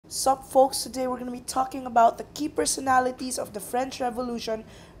Sup folks, today we're going to be talking about the key personalities of the French Revolution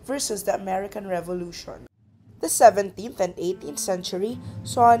versus the American Revolution. The 17th and 18th century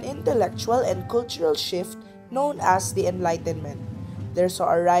saw an intellectual and cultural shift known as the Enlightenment. There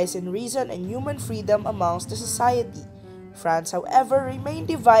saw a rise in reason and human freedom amongst the society. France, however, remained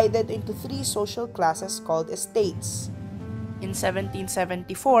divided into three social classes called estates. In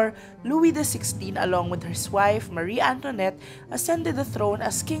 1774, Louis XVI, along with his wife Marie Antoinette, ascended the throne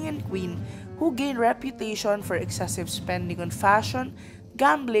as king and queen, who gained reputation for excessive spending on fashion,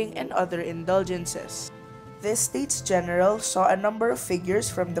 gambling, and other indulgences. The Estates General saw a number of figures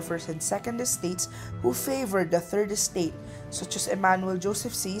from the First and Second Estates who favored the Third Estate, such as Emmanuel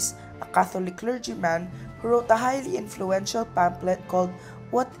Joseph Seys, a Catholic clergyman who wrote a highly influential pamphlet called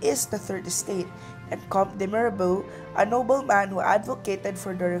What is the Third Estate? And Comte de Mirabeau, a nobleman who advocated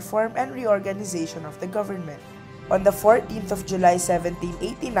for the reform and reorganization of the government. On the 14th of July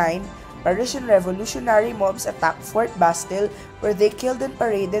 1789, Parisian revolutionary mobs attacked Fort Bastille, where they killed and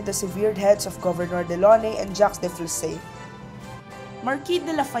paraded the severed heads of Governor Delaunay and Jacques de Fleussy. Marquis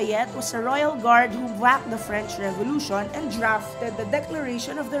de Lafayette was a royal guard who backed the French Revolution and drafted the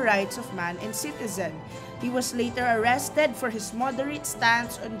Declaration of the Rights of Man and Citizen. He was later arrested for his moderate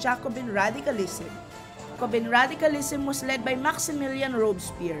stance on Jacobin radicalism. Jacobin radicalism was led by Maximilien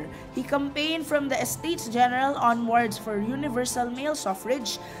Robespierre. He campaigned from the Estates General onwards for universal male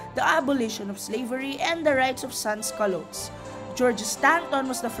suffrage, the abolition of slavery, and the rights of sans-culottes. George Stanton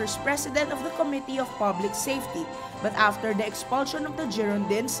was the first president of the Committee of Public Safety, but after the expulsion of the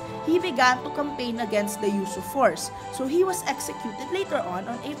Girondins, he began to campaign against the use of force, so he was executed later on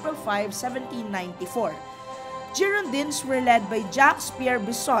April 5, 1794. Girondins were led by Jacques-Pierre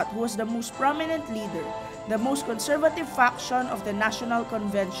Bissot, who was the most prominent leader, the most conservative faction of the National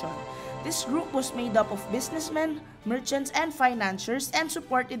Convention. This group was made up of businessmen, merchants, and financiers and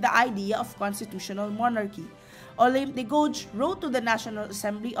supported the idea of constitutional monarchy. Olympe de Gouges wrote to the National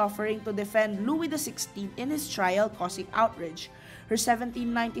Assembly offering to defend Louis XVI in his trial causing outrage. Her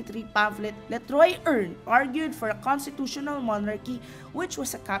 1793 pamphlet, Le Trois Urnes, argued for a constitutional monarchy, which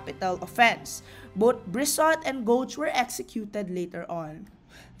was a capital offense. Both Brissot and Gouges were executed later on.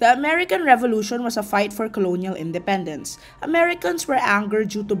 The American Revolution was a fight for colonial independence. Americans were angered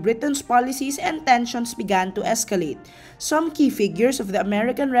due to Britain's policies and tensions began to escalate. Some key figures of the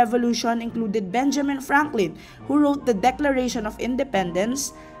American Revolution included Benjamin Franklin, who wrote the Declaration of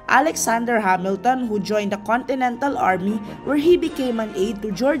Independence, Alexander Hamilton, who joined the Continental Army, where he became an aide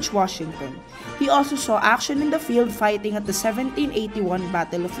to George Washington. He also saw action in the field fighting at the 1781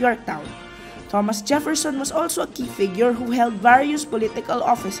 Battle of Yorktown. Thomas Jefferson was also a key figure who held various political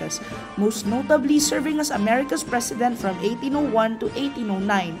offices, most notably serving as America's president from 1801 to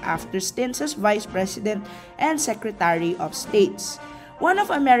 1809 after stints as vice president and secretary of states. One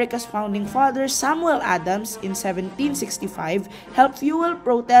of America's founding fathers, Samuel Adams, in 1765, helped fuel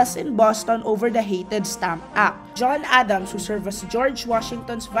protests in Boston over the hated Stamp Act. John Adams, who served as George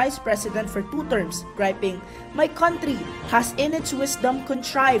Washington's vice president for 2 terms, griping, "My country has in its wisdom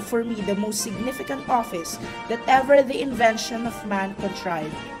contrived for me the most significant office that ever the invention of man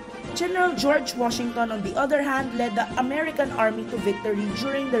contrived." General George Washington, on the other hand, led the American army to victory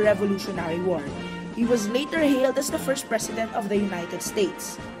during the Revolutionary War. He was later hailed as the first president of the United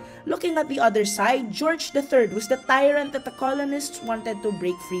States. Looking at the other side, George III was the tyrant that the colonists wanted to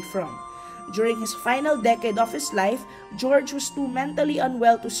break free from. During his final decade of his life, George was too mentally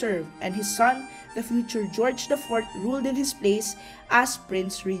unwell to serve, and his son, the future George IV, ruled in his place as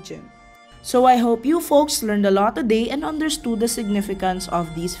Prince Regent. So I hope you folks learned a lot today and understood the significance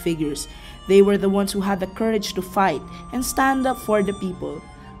of these figures. They were the ones who had the courage to fight and stand up for the people.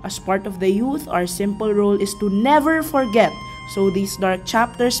 As part of the youth, our simple role is to never forget, so these dark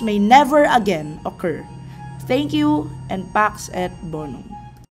chapters may never again occur. Thank you, and Pax et Bonum.